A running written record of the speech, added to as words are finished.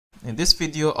In this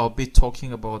video, I'll be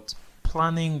talking about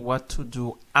planning what to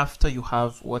do after you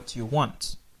have what you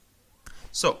want.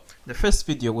 So, the first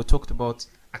video we talked about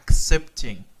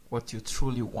accepting what you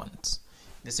truly want.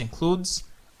 This includes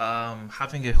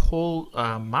having a whole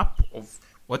map of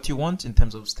what you want in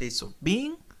terms of states of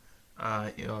being,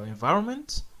 your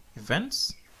environment,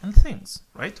 events, and things,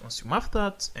 right? Once you map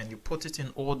that and you put it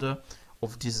in order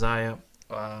of desire,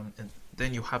 and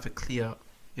then you have a clear,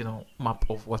 map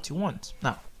of what you want.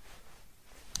 Now,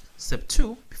 step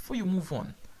 2, before you move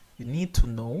on, you need to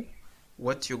know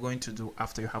what you're going to do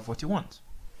after you have what you want.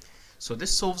 So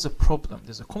this solves a problem.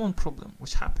 There's a common problem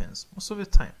which happens most of the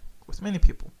time with many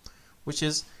people, which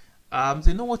is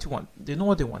they know what you want. They know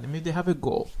what they want. Maybe they have a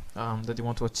goal that they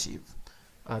want to achieve.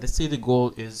 Let's say the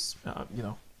goal is, I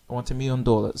want $1 million.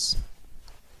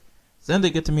 Then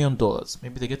they get $1 million.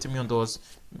 Maybe they get $1 million.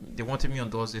 They want $1 million.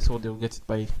 They thought they'll get it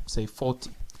by, say, 40.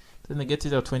 Then they get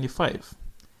it at 25.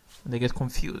 And they get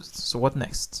confused. So what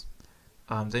next?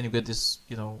 Then you get this,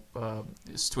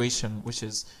 situation which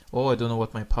is, I don't know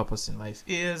what my purpose in life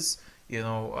is.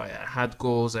 I had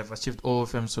goals, I've achieved all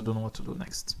of them, so I don't know what to do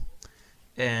next.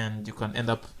 And you can end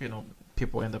up,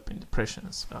 people end up in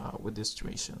depressions with these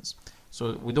situations.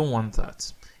 So we don't want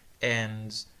that.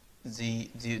 And the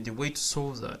way to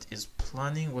solve that is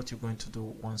planning what you're going to do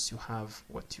once you have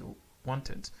what you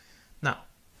wanted. Now,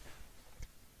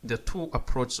 there are two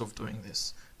approaches of doing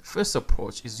this. The first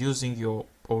approach is using your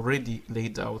already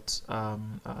laid out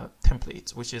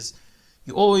template, which is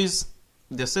there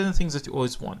are certain things that you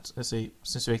always want. Let's say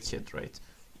since you're a kid, right?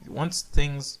 You want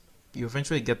things, you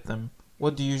eventually get them.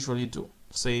 What do you usually do?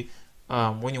 Say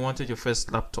when you wanted your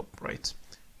first laptop, right?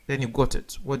 Then you got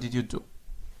it. What did you do?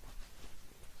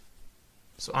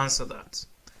 So answer that.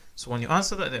 So when you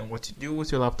answer that, then what you do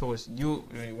with your laptop is you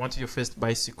wanted your first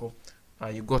bicycle,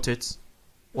 you got it.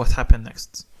 What happened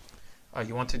next?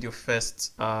 You wanted your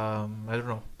first,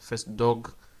 first dog.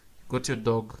 You got your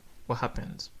dog. What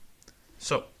happened?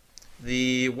 So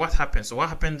what happened? So what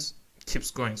happened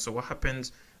keeps going. So what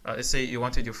happened? Let's say you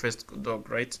wanted your first dog,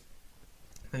 right?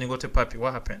 Then you got a puppy.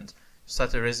 What happened? You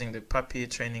started raising the puppy,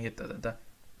 training it,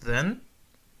 Then,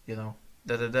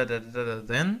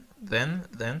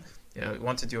 Then, you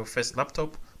wanted your first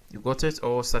laptop. You got it,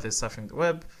 or started surfing the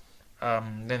web,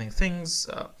 learning things,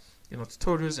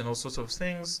 tutorials and all sorts of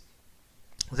things.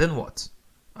 Then what?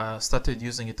 Started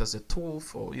using it as a tool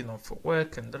for for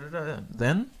work and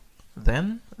Then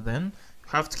you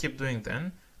have to keep doing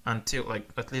then until like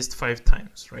at least 5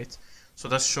 times, right? So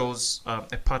that shows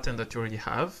a pattern that you already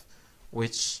have,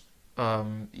 which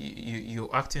you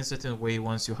act in a certain way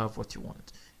once you have what you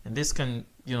want. And this can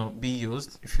be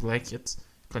used if you like it.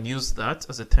 You can use that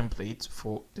as a template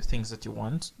for the things that you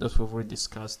want that we've already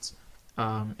discussed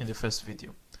in the first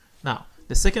video. Now,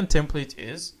 the second template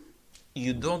is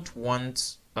you don't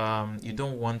want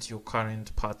your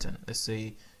current pattern. Let's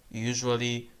say you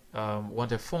usually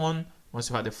want a phone. Once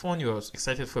you had a phone, you were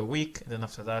excited for a week, and then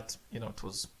after that, it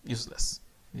was useless.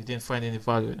 You didn't find any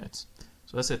value in it.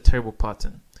 So that's a terrible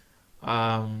pattern.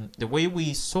 The way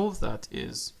we solve that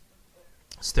is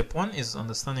step 1 is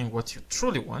understanding what you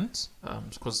truly want,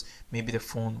 because maybe the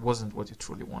phone wasn't what you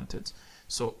truly wanted.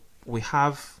 So we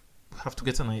have to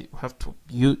get you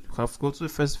have to go to the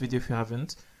first video if you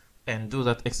haven't, and do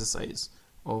that exercise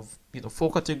of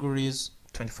 4 categories,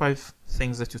 25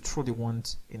 things that you truly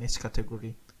want in each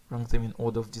category, rank them in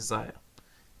order of desire.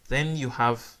 Then you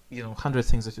have 100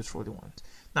 things that you truly want.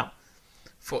 Now,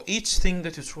 for each thing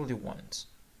that you truly want,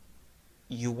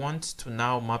 you want to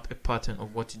now map a pattern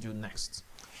of what you do next.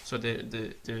 So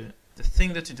the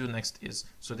thing that you do next is,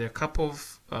 so there are a couple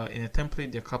of in a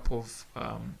template, there are a couple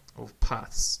of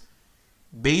paths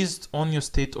based on your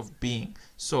state of being.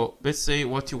 So let's say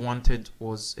what you wanted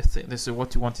was a thing. Let's say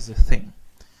what you want is a thing.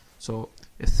 So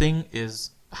a thing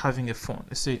is having a phone.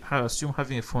 Let's say, I assume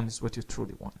having a phone is what you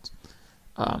truly want.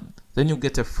 Then you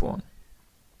get a phone.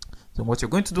 Then what you're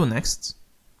going to do next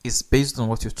is based on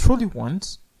what you truly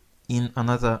want in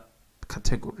another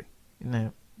category, in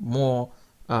a more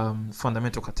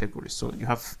fundamental category. So you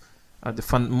have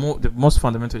the most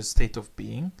fundamental is state of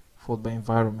being, followed by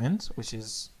environment, which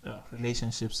is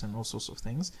relationships and all sorts of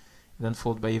things, then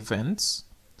followed by events,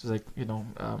 so like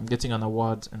getting an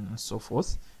award and so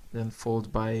forth, then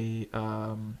followed by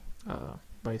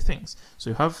things. So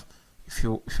you have, if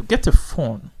you get a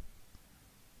phone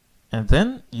and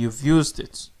then you've used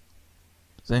it,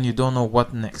 then you don't know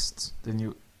what next. Then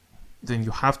you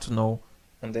have to know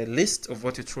on the list of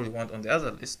what you truly want on the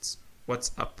other lists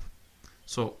what's up.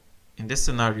 So in this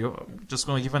scenario, I'm just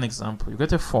going to give an example. You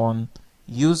get a phone,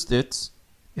 used it,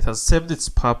 it has served its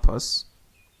purpose.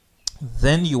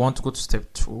 Then you want to go to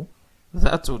step 2,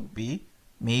 that would be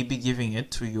maybe giving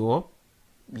it to your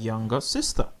younger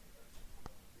sister.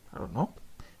 I don't know.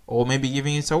 Or maybe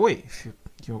giving it away if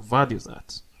you value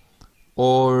that.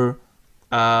 Or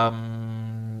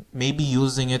maybe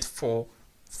using it for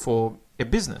a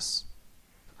business,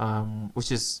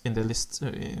 which is in the list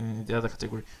in the other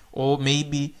category. Or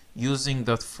maybe using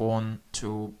that phone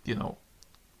to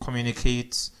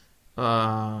communicate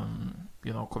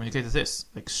communicate this,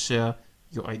 like share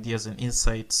your ideas and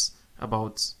insights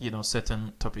about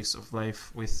certain topics of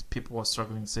life with people who are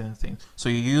struggling with certain things. So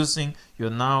you're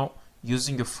now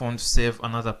using your phone to serve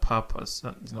another purpose,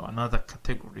 another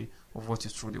category of what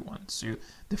you truly want. So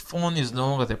the phone is no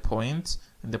longer the point,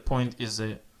 and the point is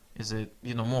a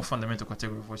more fundamental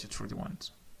category of what you truly want.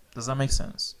 Does that make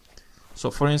sense? So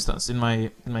for instance, in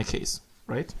my case,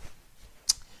 right?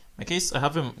 My case, I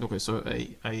have so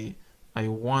I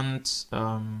want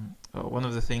one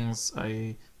of the things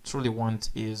I truly want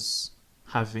is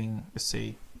having, let's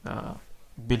say, $1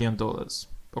 billion.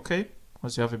 Okay,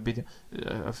 once you have $1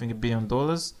 billion,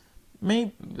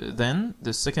 maybe then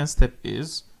the second step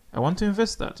is I want to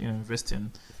invest that. Invest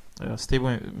in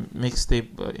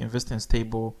invest in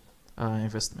stable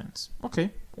investments.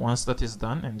 Okay, once that is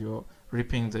done and you're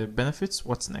reaping the benefits,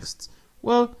 what's next?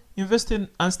 Well, invest in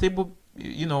unstable,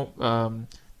 not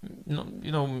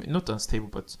unstable,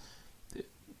 but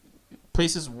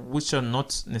places which are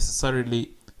not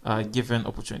necessarily given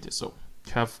opportunities. So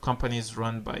you have companies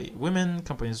run by women,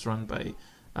 companies run by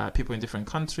people in different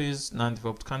countries,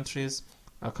 non-developed countries,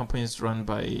 companies run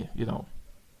by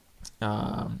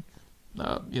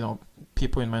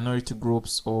people in minority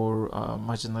groups or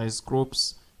marginalized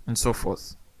groups and so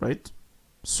forth, right?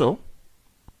 So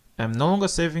I'm no longer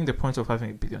saving the point of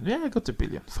having $1 billion. Yeah, I got $1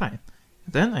 billion, fine.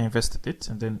 Then I invested it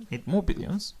and then made more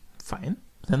billions, fine.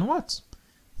 Then what?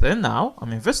 Then now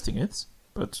I'm investing it,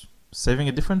 but serving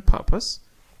a different purpose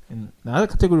in another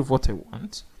category of what I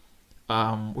want,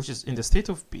 which is in the state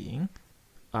of being,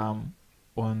 on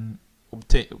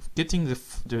getting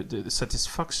the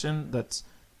satisfaction that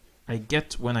I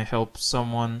get when I help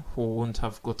someone who wouldn't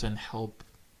have gotten help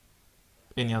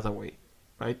any other way,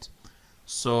 right?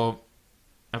 So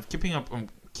I'm keeping like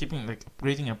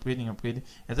upgrading,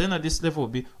 and then at this level will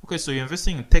be okay. So you're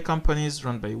investing in tech companies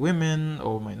run by women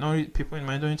or people in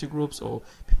minority groups or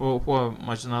people who are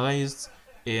marginalized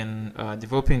in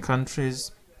developing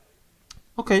countries.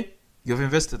 Okay, you've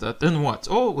invested that. Then what?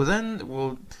 Oh, well, then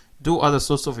we'll do other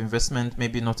sorts of investment.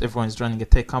 Maybe not everyone is running a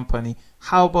tech company.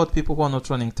 How about people who are not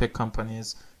running tech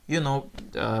companies?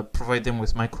 Provide them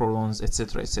with microloans,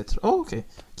 etc., etc. Oh, okay.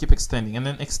 Keep extending and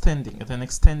then extending and then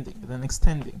extending and then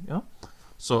extending.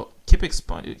 So keep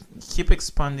expanding,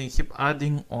 keep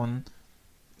adding on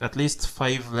at least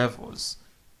 5 levels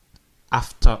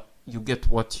after you get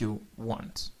what you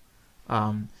want.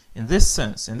 In this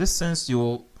sense,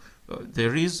 you'll the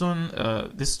reason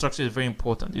this structure is very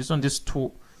important.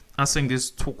 Answering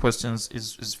these two questions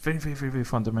is very, very, very, very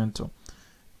fundamental.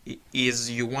 Is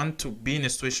you want to be in a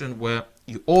situation where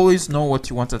you always know what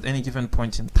you want at any given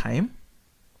point in time,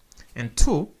 and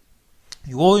 2,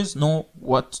 you always know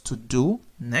what to do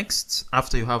next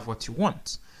after you have what you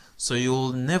want. So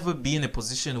you'll never be in a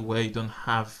position where you don't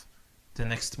have the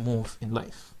next move in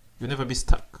life. You'll never be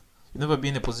stuck. You'll never be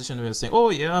in a position where you're saying, oh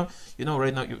yeah,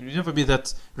 right now, you'll never be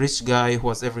that rich guy who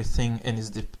has everything and is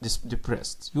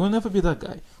depressed. You will never be that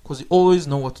guy because you always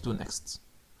know what to do next.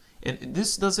 And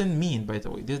this doesn't mean, by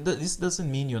the way, this doesn't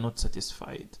mean you're not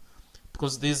satisfied,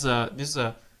 because these are just,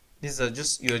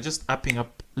 you're just upping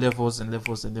up levels and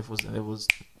levels and levels and levels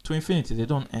to infinity. They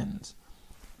don't end.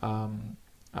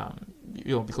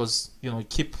 Because we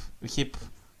keep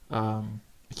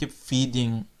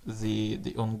feeding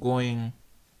the ongoing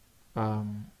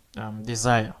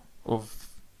desire of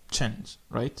change,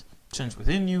 right? Change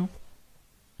within you,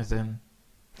 and then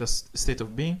the state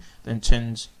of being, then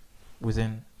change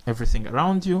within everything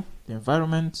around you, the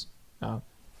environment, and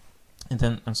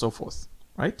so forth,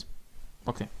 right?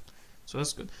 Okay, so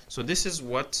that's good. So this is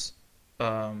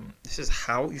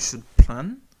how you should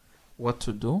plan what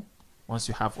to do once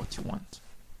you have what you want.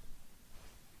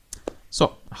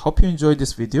 So I hope you enjoyed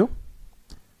this video.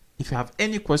 If you have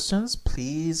any questions,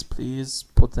 please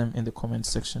put them in the comment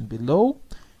section below,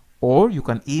 or you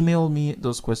can email me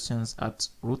those questions at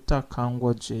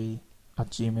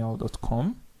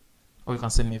rutakangwaj@gmail.com, or you can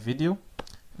send me a video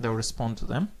and I'll respond to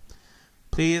them.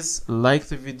 Please like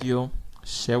the video,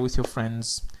 share with your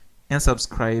friends, and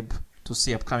subscribe to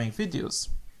see upcoming videos.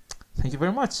 Thank you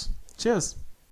very much. Cheers.